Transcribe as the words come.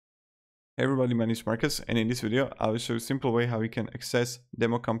Hey everybody, my name is Marcus, and in this video I will show you a simple way how you can access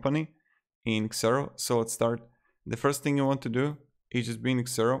demo company in Xero. So let's start. The first thing you want to do is just be in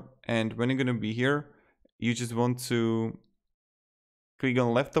Xero, and when you're going to be here, you just want to click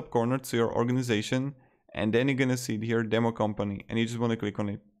on left top corner to your organization, and then you're going to see here demo company, and you just want to click on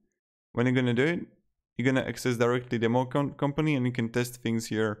it. When you're going to do it, you're going to access directly demo company, and you can test things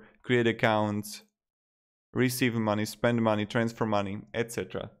here, create accounts, receive money, spend money, transfer money,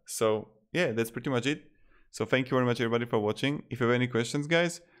 etc. So yeah, that's pretty much it. So thank you very much everybody for watching. If you have any questions,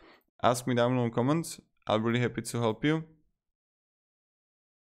 guys, ask me down in the comments. I'll be really happy to help you.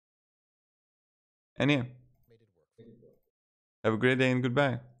 And yeah, have a great day and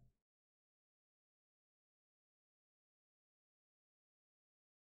goodbye.